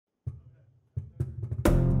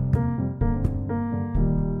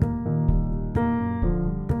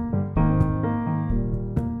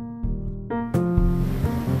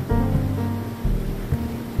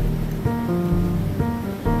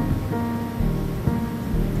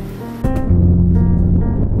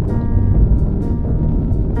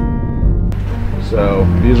So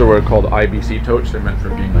these are what are called IBC totes. They're meant for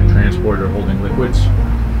being like transported or holding liquids.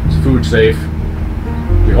 It's food safe.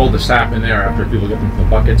 We hold the sap in there after people get them from the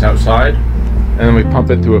buckets outside, and then we pump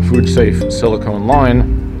it through a food safe silicone line.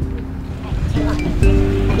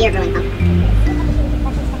 Beer brewing pump.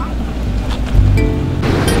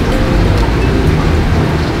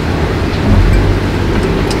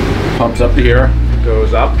 Pumps up to here,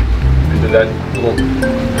 goes up into that little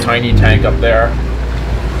tiny tank up there,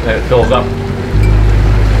 and it fills up.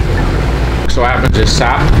 So what happens is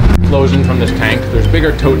sap flows in from this tank. There's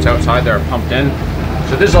bigger totes outside that are pumped in.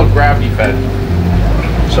 So this is all gravity fed.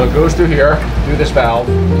 So it goes through here, through this valve,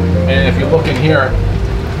 and if you look in here,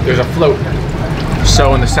 there's a float.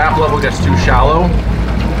 So when the sap level gets too shallow,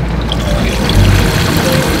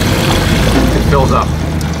 it fills up.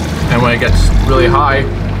 And when it gets really high,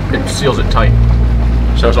 it seals it tight.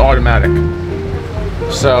 So it's automatic.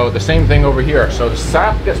 So the same thing over here. So the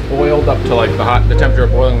sap gets boiled up to like the temperature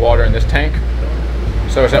of boiling water in this tank.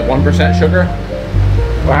 So it's at 1% sugar.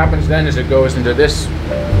 What happens then is it goes into this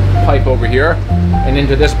pipe over here and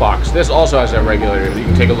into this box. This also has a regulator. You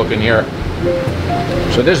can take a look in here.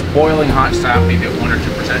 So this boiling hot sap may be at 1 or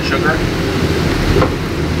 2% sugar.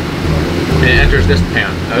 And it enters this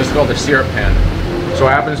pan. Now this is called the syrup pan. So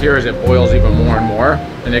what happens here is it boils even more and more,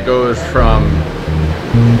 and it goes from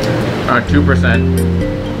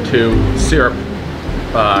 2% to syrup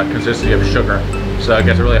consistency of sugar. So it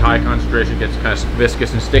gets a really high concentration, gets kind of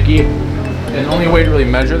viscous and sticky. And the only way to really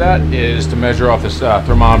measure that is to measure off this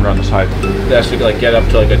thermometer on the side. It has to like get up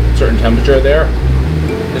to like a certain temperature there.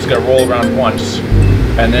 It's gonna roll around once,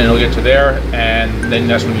 and then it'll get to there, and then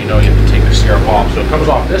that's when you know you have to take the syrup off. So it comes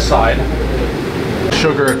off this side.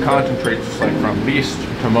 Sugar concentrates like from least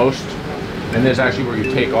to most, and this is actually where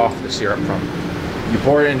you take off the syrup from. You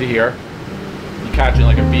pour it into here, you catch it in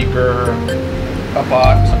like a beaker, a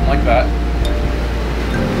pot, something like that.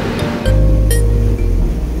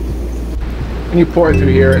 And you pour it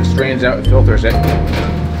through here, it strains out, it filters it,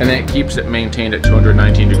 and then it keeps it maintained at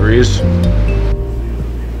 219 degrees.